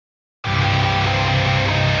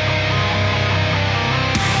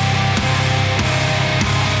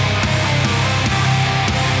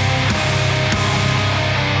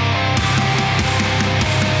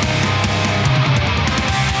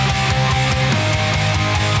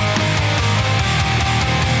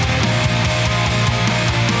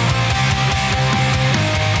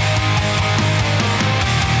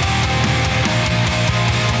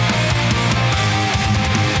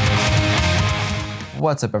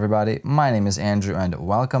What's up, everybody? My name is Andrew, and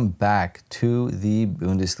welcome back to the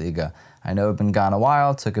Bundesliga. I know I've been gone a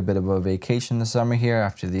while, took a bit of a vacation this summer here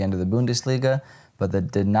after the end of the Bundesliga, but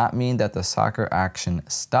that did not mean that the soccer action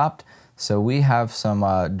stopped. So we have some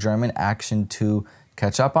German action to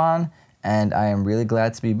catch up on, and I am really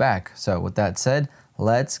glad to be back. So with that said,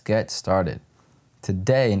 let's get started.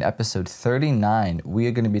 Today, in episode 39, we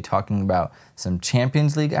are going to be talking about some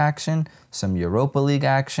Champions League action, some Europa League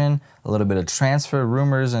action, a little bit of transfer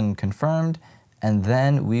rumors and confirmed, and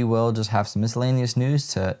then we will just have some miscellaneous news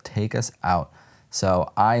to take us out.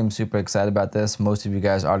 So I am super excited about this. Most of you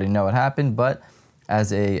guys already know what happened, but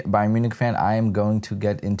as a Bayern Munich fan, I am going to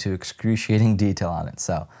get into excruciating detail on it.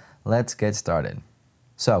 So let's get started.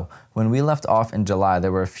 So when we left off in July,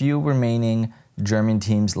 there were a few remaining German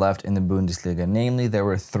teams left in the Bundesliga. Namely, there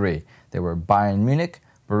were three. There were Bayern Munich,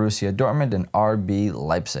 Borussia Dortmund, and RB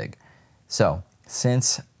Leipzig. So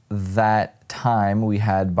since that time, we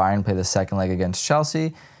had Bayern play the second leg against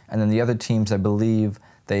Chelsea, and then the other teams, I believe,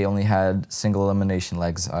 they only had single elimination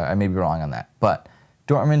legs. I may be wrong on that. But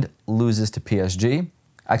Dortmund loses to PSG.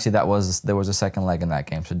 Actually, there was a second leg in that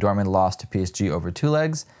game. So Dortmund lost to PSG over two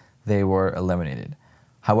legs. They were eliminated.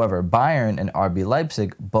 However, Bayern and RB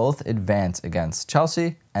Leipzig both advance against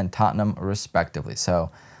Chelsea and Tottenham respectively.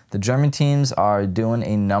 So the German teams are doing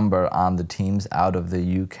a number on the teams out of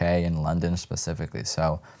the UK and London specifically.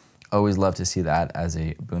 So always love to see that as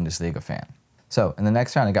a Bundesliga fan. So in the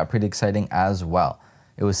next round, it got pretty exciting as well.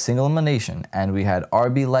 It was single elimination, and we had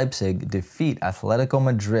RB Leipzig defeat Atletico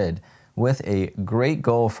Madrid with a great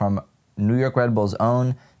goal from New York Red Bull's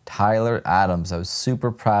own Tyler Adams. I was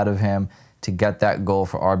super proud of him to get that goal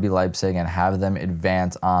for RB Leipzig and have them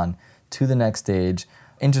advance on to the next stage.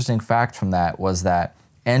 Interesting fact from that was that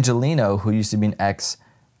Angelino, who used to be an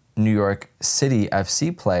ex-New York City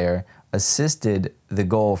FC player, assisted the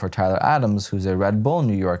goal for Tyler Adams, who's a Red Bull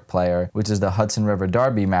New York player, which is the Hudson River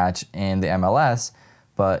Derby match in the MLS.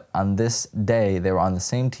 But on this day, they were on the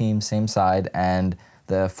same team, same side, and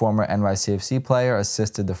the former NYCFC player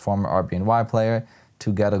assisted the former RBNY player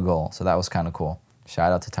to get a goal. So that was kind of cool.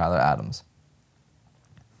 Shout out to Tyler Adams.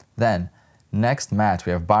 Then, next match,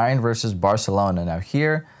 we have Bayern versus Barcelona. Now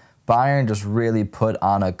here, Bayern just really put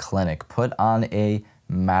on a clinic, put on a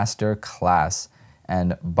master class,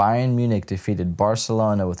 and Bayern Munich defeated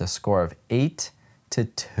Barcelona with a score of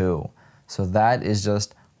 8-2. So that is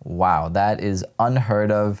just, wow, that is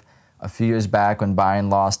unheard of. A few years back when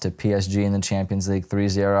Bayern lost to PSG in the Champions League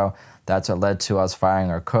 3-0, that's what led to us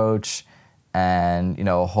firing our coach, and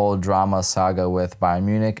a whole drama saga with Bayern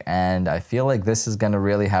Munich. And I feel like this is going to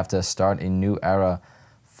really have to start a new era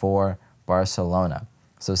for Barcelona.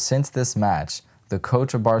 So since this match, the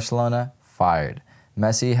coach of Barcelona fired.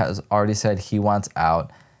 Messi has already said he wants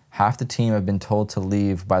out. Half the team have been told to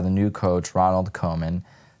leave by the new coach, Ronald Koeman.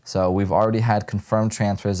 So we've already had confirmed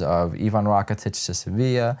transfers of Ivan Rakitic to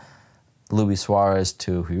Sevilla, Luis Suarez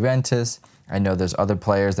to Juventus. I know there's other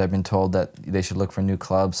players that have been told that they should look for new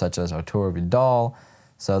clubs, such as Arturo Vidal.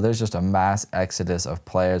 So there's just a mass exodus of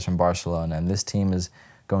players from Barcelona, and this team is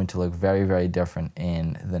going to look very, very different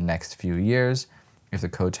in the next few years if the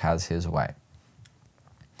coach has his way.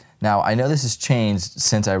 Now, I know this has changed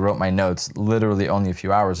since I wrote my notes literally only a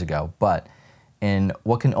few hours ago, but in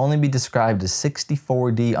what can only be described as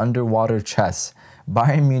 64D underwater chess,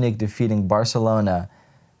 Bayern Munich defeating Barcelona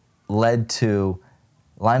led to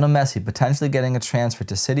Lionel Messi potentially getting a transfer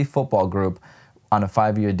to City Football Group on a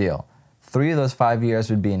 5-year deal. 3 of those 5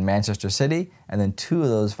 years would be in Manchester City, and then 2 of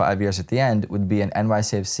those 5 years at the end would be in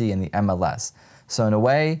NYCFC in the MLS. So in a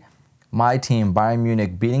way, my team, Bayern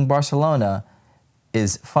Munich, beating Barcelona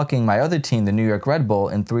is fucking my other team, the New York Red Bull,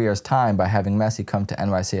 in 3 years' time by having Messi come to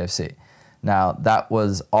NYCFC. Now, that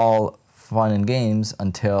was all fun and games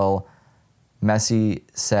until Messi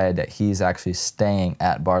said that he's actually staying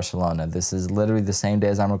at Barcelona. This is literally the same day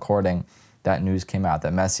as I'm recording that news came out,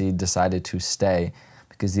 that Messi decided to stay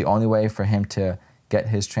because the only way for him to get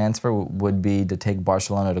his transfer would be to take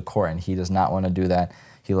Barcelona to court, and he does not want to do that.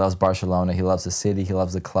 He loves Barcelona, he loves the city, he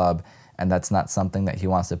loves the club, and that's not something that he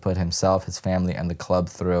wants to put himself, his family, and the club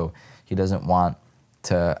through. He doesn't want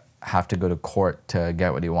to have to go to court to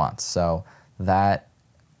get what he wants. So that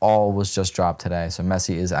all was just dropped today. So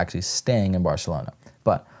Messi is actually staying in Barcelona.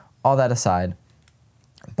 But all that aside,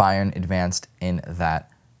 Bayern advanced in that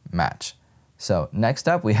match. So next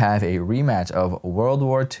up, we have a rematch of World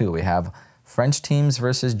War II. We have French teams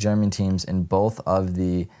versus German teams in both of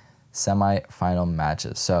the semi-final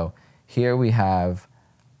matches. So here we have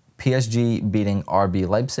PSG beating RB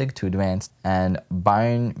Leipzig to advance, and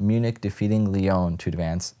Bayern Munich defeating Lyon to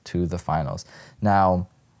advance to the finals. Now,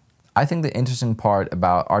 I think the interesting part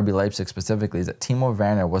about RB Leipzig specifically is that Timo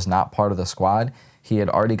Werner was not part of the squad. He had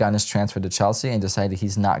already gotten his transfer to Chelsea and decided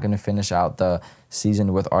he's not going to finish out the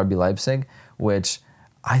season with RB Leipzig, which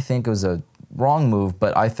I think was a wrong move,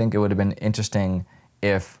 but I think it would have been interesting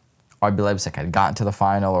if RB Leipzig had gotten to the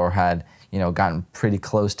final or had, gotten pretty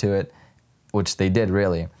close to it, which they did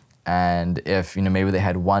really. And if, maybe they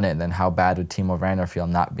had won it, then how bad would Timo Werner feel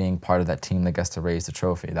not being part of that team that gets to raise the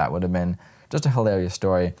trophy? That would have been just a hilarious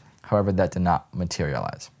story. However, that did not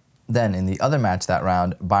materialize. Then in the other match that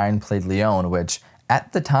round, Bayern played Lyon, which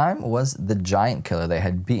at the time was the giant killer. They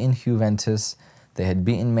had beaten Juventus, they had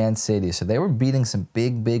beaten Man City, so they were beating some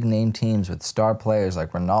big name teams with star players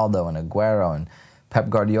like Ronaldo and Aguero and Pep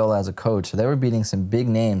Guardiola as a coach. So they were beating some big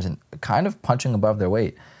names and kind of punching above their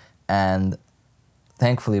weight. And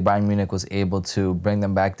thankfully, Bayern Munich was able to bring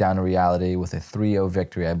them back down to reality with a 3-0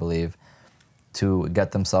 victory, I believe, to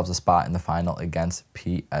get themselves a spot in the final against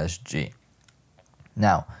PSG.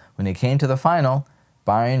 Now, when it came to the final,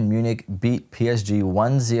 Bayern Munich beat PSG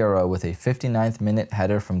 1-0 with a 59th minute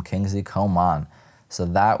header from Kingsley Coman. So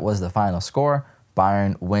that was the final score.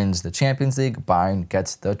 Bayern wins the Champions League. Bayern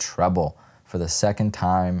gets the treble for the second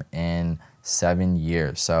time in 7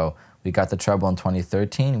 years. So we got the treble in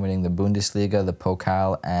 2013, winning the Bundesliga, the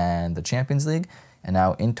Pokal, and the Champions League. And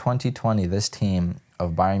now in 2020, this team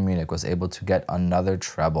of Bayern Munich was able to get another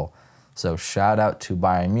treble. So shout out to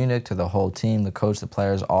Bayern Munich, to the whole team, the coach, the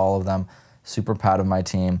players, all of them. Super proud of my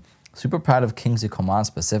team. Super proud of Kingsley Coman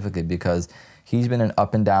specifically because he's been an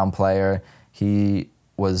up and down player. He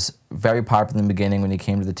was very popular in the beginning when he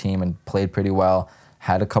came to the team and played pretty well.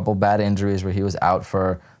 Had a couple bad injuries where he was out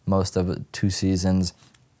for most of 2 seasons.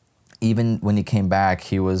 Even when he came back,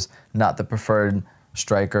 he was not the preferred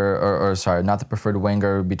striker, not the preferred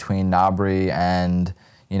winger between Gnabry and,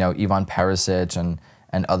 Ivan Perisic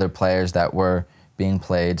and other players that were being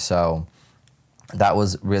played. So that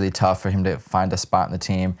was really tough for him to find a spot in the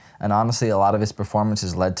team. And honestly, a lot of his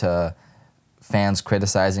performances led to fans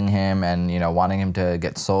criticizing him and, wanting him to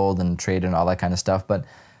get sold and traded and all that kind of stuff. But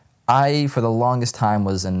I, for the longest time,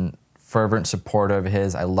 was a fervent supporter of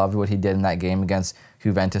his. I loved what he did in that game against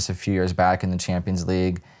Juventus a few years back in the Champions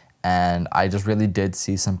League. And I just really did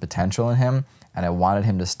see some potential in him, and I wanted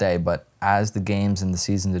him to stay. But as the games and the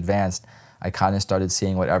seasons advanced, I kind of started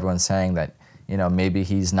seeing what everyone's saying, that, maybe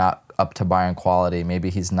he's not up to Bayern quality.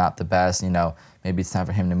 Maybe he's not the best, maybe it's time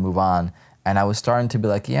for him to move on. And I was starting to be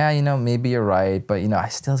like, yeah, maybe you're right, but, I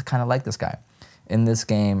still kind of like this guy. In this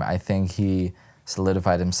game, I think he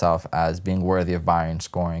solidified himself as being worthy of Bayern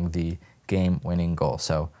scoring the game-winning goal.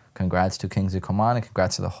 So congrats to Kingsley Coman and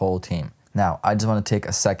congrats to the whole team. Now, I just want to take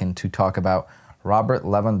a second to talk about Robert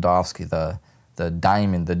Lewandowski, the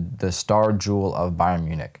diamond, the star jewel of Bayern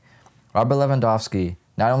Munich. Robert Lewandowski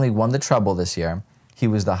not only won the treble this year, he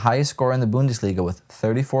was the highest scorer in the Bundesliga with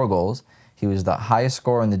 34 goals. He was the highest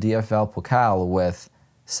scorer in the DFL Pokal with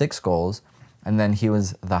 6 goals. And then he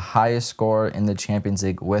was the highest scorer in the Champions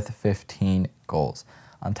League with 15 goals.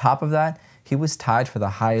 On top of that, he was tied for the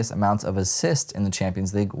highest amounts of assists in the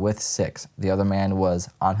Champions League with 6. The other man was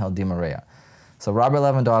Angel Di Maria. So Robert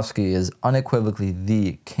Lewandowski is unequivocally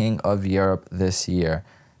the king of Europe this year.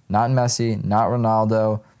 Not Messi, not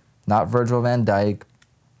Ronaldo, not Virgil van Dijk.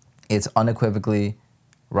 It's unequivocally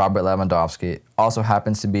Robert Lewandowski. Also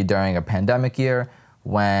happens to be during a pandemic year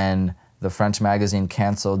when the French magazine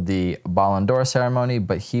canceled the Ballon d'Or ceremony,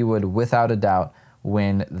 but he would, without a doubt,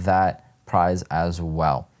 win that prize as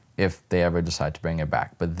well if they ever decide to bring it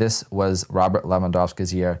back. But this was Robert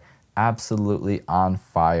Lewandowski's year, absolutely on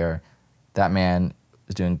fire. That man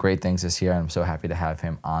is doing great things this year, and I'm so happy to have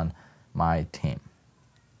him on my team.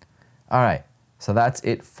 All right, so that's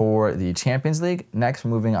it for the Champions League. Next,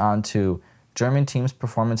 moving on to German teams'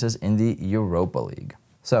 performances in the Europa League.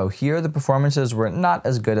 So here the performances were not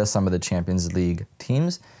as good as some of the Champions League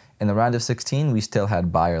teams. In the round of 16, we still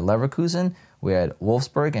had Bayer Leverkusen, we had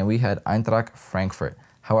Wolfsburg, and we had Eintracht Frankfurt.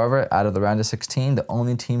 However, out of the round of 16, the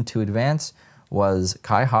only team to advance was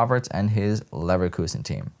Kai Havertz and his Leverkusen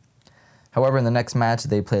team. However, in the next match,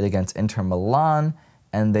 they played against Inter Milan,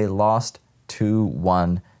 and they lost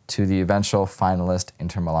 2-1 to the eventual finalist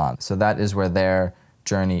Inter Milan. So that is where their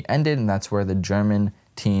journey ended, and that's where the German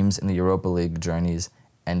teams in the Europa League journeys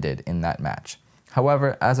ended in that match.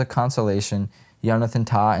 However, as a consolation, Jonathan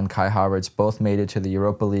Tah and Kai Havertz both made it to the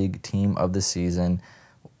Europa League team of the season.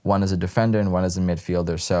 One as a defender and one as a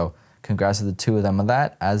midfielder. So congrats to the two of them on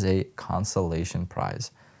that as a consolation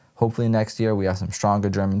prize. Hopefully next year we have some stronger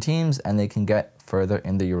German teams and they can get further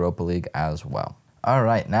in the Europa League as well. All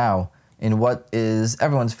right, now in what is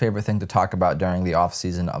everyone's favorite thing to talk about during the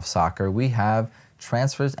off-season of soccer, we have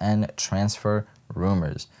transfers and transfer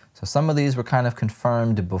rumors. So some of these were kind of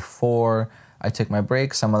confirmed before I took my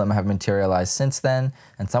break. Some of them have materialized since then,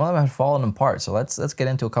 and some of them have fallen apart. So let's get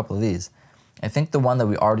into a couple of these. I think the one that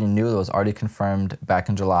we already knew that was already confirmed back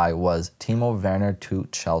in July was Timo Werner to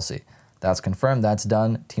Chelsea. That's confirmed, that's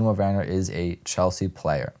done. Timo Werner is a Chelsea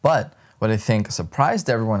player. But what I think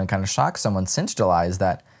surprised everyone and kind of shocked someone since July is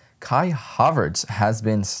that Kai Havertz has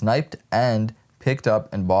been sniped and picked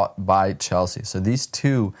up and bought by Chelsea. So these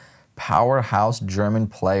two powerhouse German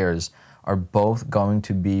players are both going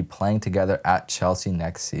to be playing together at Chelsea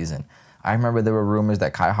next season. I remember there were rumors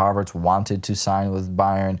that Kai Havertz wanted to sign with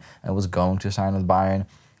Bayern and was going to sign with Bayern.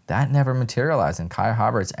 That never materialized, and Kai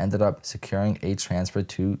Havertz ended up securing a transfer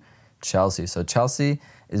to Chelsea. So Chelsea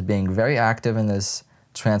is being very active in this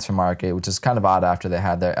transfer market, which is kind of odd after they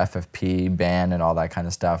had their FFP ban and all that kind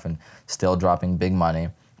of stuff and still dropping big money.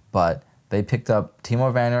 But they picked up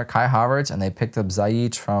Timo Werner, Kai Havertz, and they picked up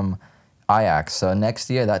Ziyech from Ajax. So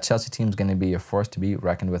next year, that Chelsea team is going to be a force to be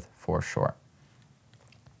reckoned with for sure.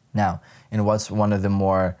 Now, in what's one of the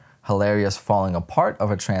more hilarious falling apart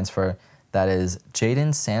of a transfer, that is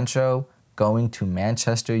Jadon Sancho going to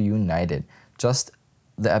Manchester United. Just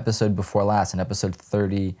the episode before last, in episode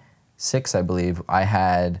 36, I believe, I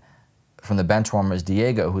had from the Benchwarmers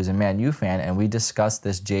Diego, who's a Man U fan, and we discussed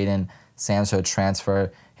this Jadon Sancho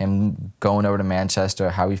transfer, him going over to Manchester,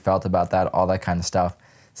 how he felt about that, all that kind of stuff.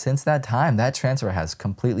 Since that time, that transfer has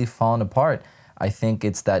completely fallen apart. I think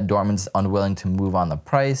it's that Dortmund's unwilling to move on the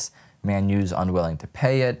price, Man U's unwilling to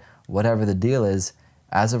pay it, whatever the deal is.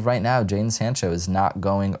 As of right now, Jadon Sancho is not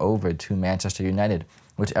going over to Manchester United,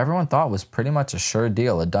 which everyone thought was pretty much a sure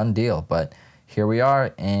deal, a done deal. But here we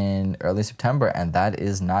are in early September, and that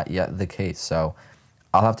is not yet the case. So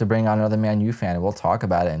I'll have to bring on another Man U fan, and we'll talk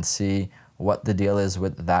about it and see what the deal is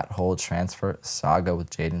with that whole transfer saga with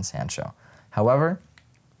Jadon Sancho. However,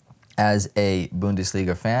 as a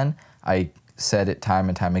Bundesliga fan, I said it time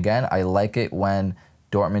and time again, I like it when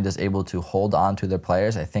Dortmund is able to hold on to their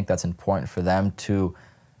players. I think that's important for them to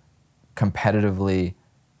competitively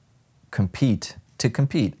compete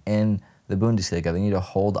in the Bundesliga. They need to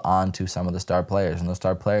hold on to some of the star players, and those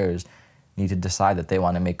star players need to decide that they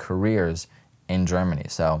want to make careers in Germany.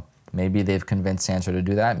 So maybe they've convinced Sancho to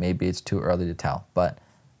do that. Maybe it's too early to tell. But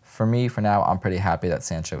for me, for now, I'm pretty happy that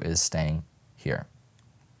Sancho is staying here.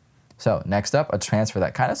 So next up, a transfer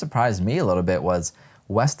that kind of surprised me a little bit was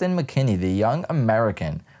Weston McKennie, the young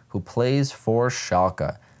American who plays for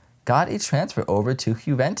Schalke, got a transfer over to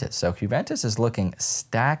Juventus. So Juventus is looking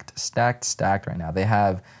stacked right now. They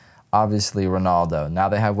have obviously Ronaldo. Now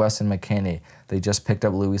they have Weston McKennie. They just picked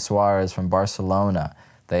up Luis Suarez from Barcelona.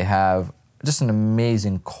 They have just an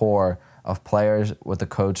amazing core of players with the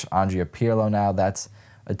coach Andrea Pirlo now. That's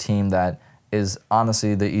a team that is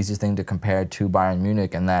honestly the easiest thing to compare to Bayern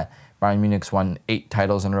Munich, and that Bayern Munich's won 8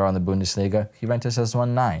 titles in a row in the Bundesliga. Juventus has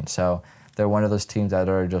won 9. So they're one of those teams that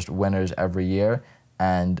are just winners every year.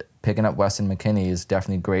 And picking up Weston McKennie is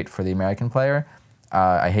definitely great for the American player.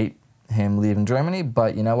 I hate him leaving Germany,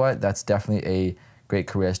 but you know what? That's definitely a great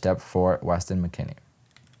career step for Weston McKennie.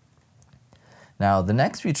 Now, the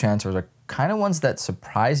next few transfers are kind of ones that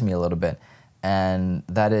surprised me a little bit. And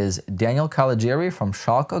that is Daniel Caligiuri from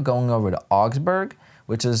Schalke going over to Augsburg,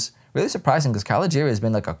 which is really surprising because Caligiuri has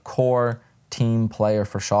been like a core team player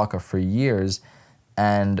for Schalke for years.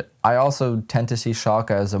 And I also tend to see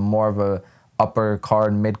Schalke as a more of a upper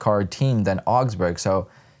card, mid-card team than Augsburg. So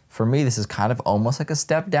for me, this is kind of almost like a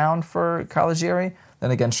step down for Caligiuri.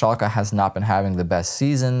 Then again, Schalke has not been having the best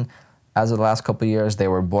season. As of the last couple of years, they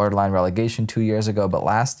were borderline relegation 2 years ago, but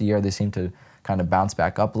last year they seemed to kind of bounce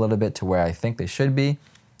back up a little bit to where I think they should be.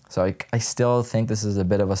 So I still think this is a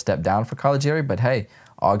bit of a step down for Caligiuri, but hey,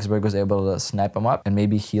 Augsburg was able to snipe him up, and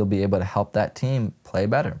maybe he'll be able to help that team play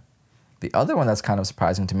better. The other one that's kind of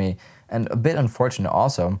surprising to me, and a bit unfortunate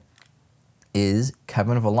also, is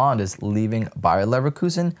Kevin Volland is leaving Bayer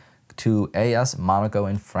Leverkusen to AS Monaco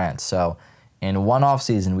in France. So in one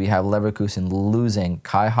offseason, we have Leverkusen losing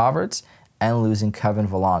Kai Havertz and losing Kevin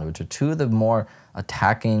Volland, which are two of the more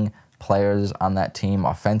attacking players on that team,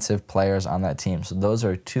 offensive players on that team. So those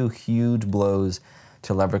are two huge blows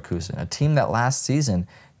to Leverkusen, a team that last season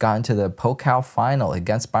got into the Pokal final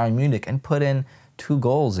against Bayern Munich and put in 2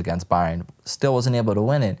 goals against Bayern. Still wasn't able to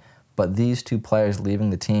win it, but these 2 players leaving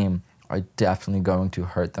the team are definitely going to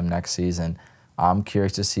hurt them next season. I'm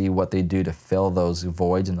curious to see what they do to fill those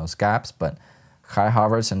voids and those gaps, but Kai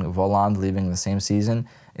Havertz and Volland leaving the same season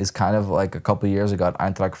is kind of like a couple years ago at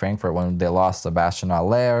Eintracht Frankfurt when they lost Sebastian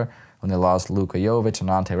Aller, when they lost Luka Jovic and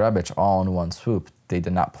Ante Rebic all in one swoop. They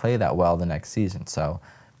did not play that well the next season, so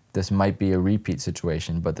this might be a repeat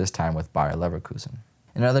situation, but this time with Bayer Leverkusen.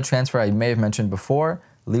 Another transfer I may have mentioned before,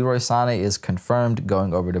 Leroy Sané is confirmed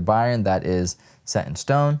going over to Bayern. That is set in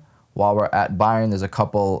stone. While we're at Bayern, there's a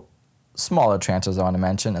couple smaller transfers I want to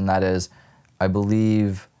mention, and that is, I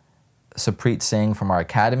believe, Saprit Singh from our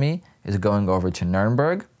academy is going over to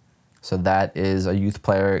Nuremberg. So that is a youth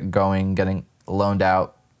player getting loaned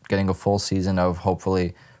out, getting a full season of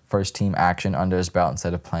hopefully first team action under his belt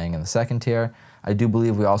instead of playing in the second tier. I do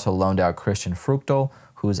believe we also loaned out Christian Fruchtel,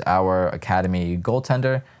 who's our academy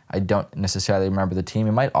goaltender. I don't necessarily remember the team.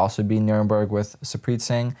 It might also be Nuremberg with Saprit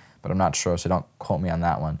Singh, but I'm not sure, so don't quote me on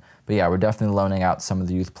that one. But yeah, we're definitely loaning out some of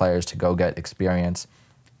the youth players to go get experience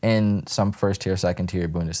in some first tier, second tier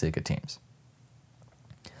Bundesliga teams.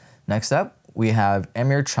 Next up, we have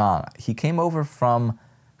Emir Can. He came over from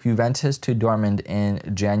Juventus to Dortmund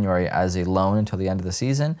in January as a loan until the end of the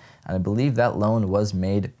season, and I believe that loan was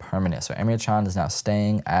made permanent. So Emir Can is now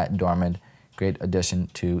staying at Dortmund. Great addition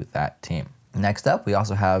to that team. Next up, we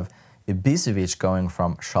also have Ibisevic going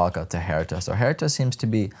from Schalke to Hertha. So Hertha seems to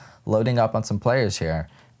be loading up on some players here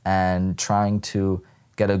and trying to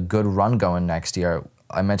get a good run going next year.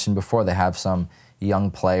 I mentioned before they have some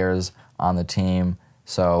young players on the team,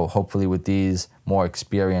 so hopefully with these more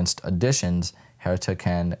experienced additions, Hertha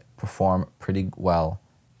can perform pretty well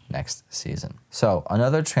next season. So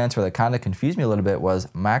another transfer that kind of confused me a little bit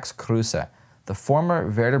was Max Kruse. The former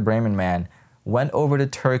Werder Bremen man went over to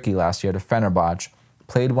Turkey last year to Fenerbahce,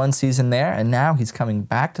 played one season there, and now he's coming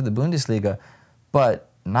back to the Bundesliga, but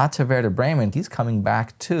not to Werder Bremen. He's coming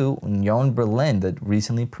back to Union Berlin, the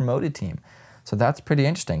recently promoted team. So that's pretty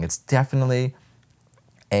interesting. It's definitely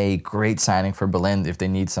a great signing for Berlin if they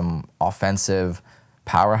need some offensive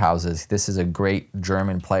powerhouses. This is a great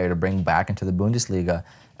German player to bring back into the Bundesliga,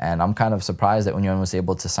 and I'm kind of surprised that Union was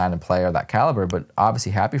able to sign a player of that caliber, but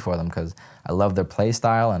obviously happy for them because I love their play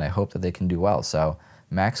style and I hope that they can do well. So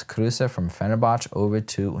Max Kruse from Fenerbahce over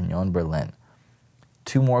to Union Berlin.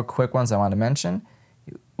 Two more quick ones I want to mention.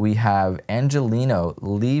 We have Angelino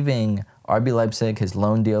leaving RB Leipzig. His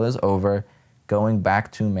loan deal is over, going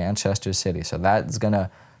back to Manchester City. So that's going to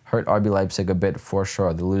hurt RB Leipzig a bit for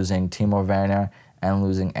sure. They're losing Timo Werner and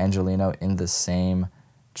losing Angelino in the same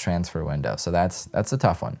transfer window. So that's a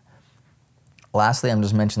tough one. Lastly, I'm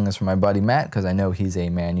just mentioning this for my buddy Matt because I know he's a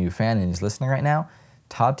Man U fan and he's listening right now.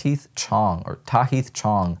 Tahith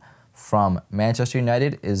Chong from Manchester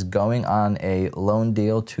United is going on a loan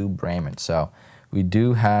deal to Bremen. So we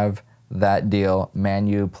do have that deal, Man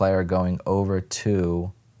U player going over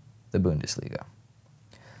to the Bundesliga.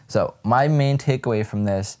 So my main takeaway from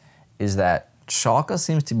this is that Schalke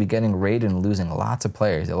seems to be getting raided and losing lots of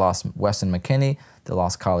players. They lost Weston McKennie, they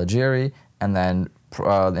lost Caligiuri, and then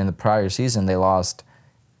in the prior season they lost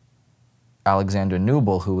Alexander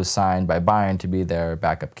Nubel, who was signed by Bayern to be their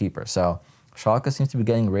backup keeper. So Schalke seems to be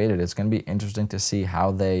getting raided. It's going to be interesting to see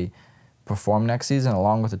how they perform next season,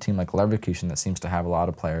 along with a team like Leverkusen that seems to have a lot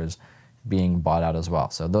of players being bought out as well.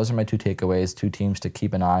 So those are my two takeaways, two teams to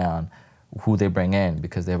keep an eye on who they bring in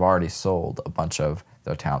because they've already sold a bunch of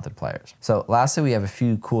their talented players. So lastly, we have a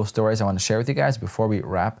few cool stories I want to share with you guys before we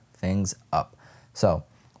wrap things up. So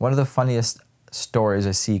one of the funniest stories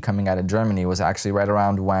I see coming out of Germany was actually right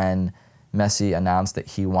around when Messi announced that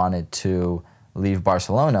he wanted to leave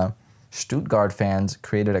Barcelona. Stuttgart fans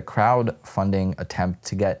created a crowdfunding attempt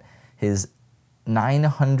to get his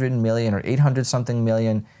 900 million or 800 something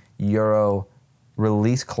million euro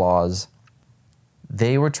release clause.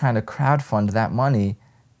 They were trying to crowdfund that money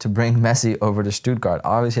to bring Messi over to Stuttgart.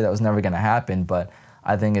 Obviously, that was never going to happen, but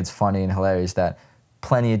I think it's funny and hilarious that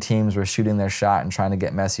plenty of teams were shooting their shot and trying to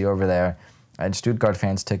get Messi over there, and Stuttgart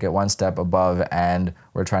fans took it one step above and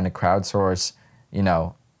were trying to crowdsource,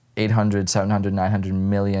 800, 700, 900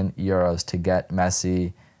 million euros to get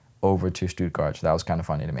Messi over to Stuttgart. So that was kind of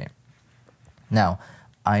funny to me. Now,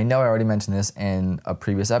 I know I already mentioned this in a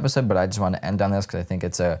previous episode, but I just want to end on this because I think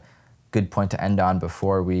it's a good point to end on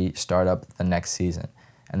before we start up the next season.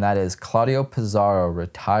 And that is Claudio Pizarro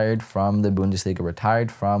retired from the Bundesliga,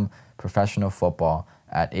 retired from professional football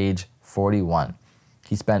at age 41.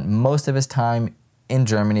 He spent most of his time in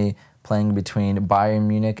Germany playing between Bayern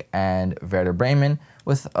Munich and Werder Bremen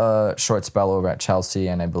with a short spell over at Chelsea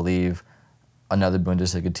and I believe another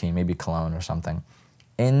Bundesliga team, maybe Cologne or something.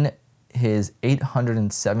 In his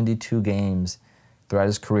 872 games throughout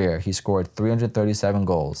his career, he scored 337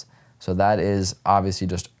 goals. So that is obviously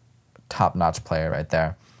just top-notch player right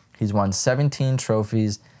there. He's won 17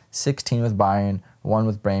 trophies, 16 with Bayern, 1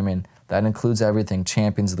 with Bremen. That includes everything,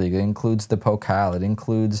 Champions League. It includes the Pokal. It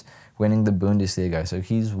includes winning the Bundesliga. So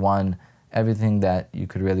he's won everything that you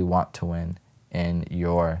could really want to win in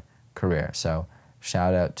your career. So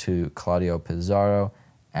shout out to Claudio Pizarro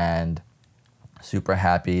and super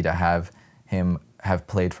happy to have him have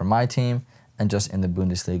played for my team and just in the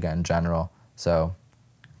Bundesliga in general. So,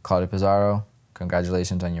 Claudio Pizarro,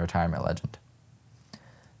 congratulations on your retirement, legend.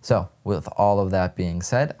 So, with all of that being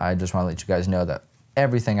said, I just want to let you guys know that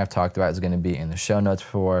everything I've talked about is going to be in the show notes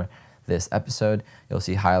for this episode. You'll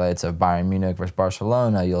see highlights of Bayern Munich versus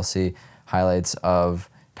Barcelona. You'll see highlights of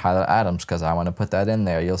Tyler Adams, because I want to put that in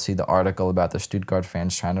there. You'll see the article about the Stuttgart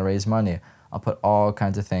fans trying to raise money. I'll put all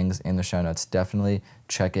kinds of things in the show notes. Definitely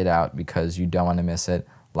check it out because you don't want to miss it.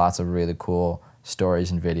 Lots of really cool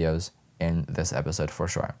stories and videos in this episode for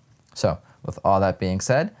sure. So, with all that being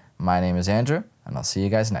said, my name is Andrew, and I'll see you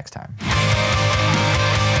guys next time.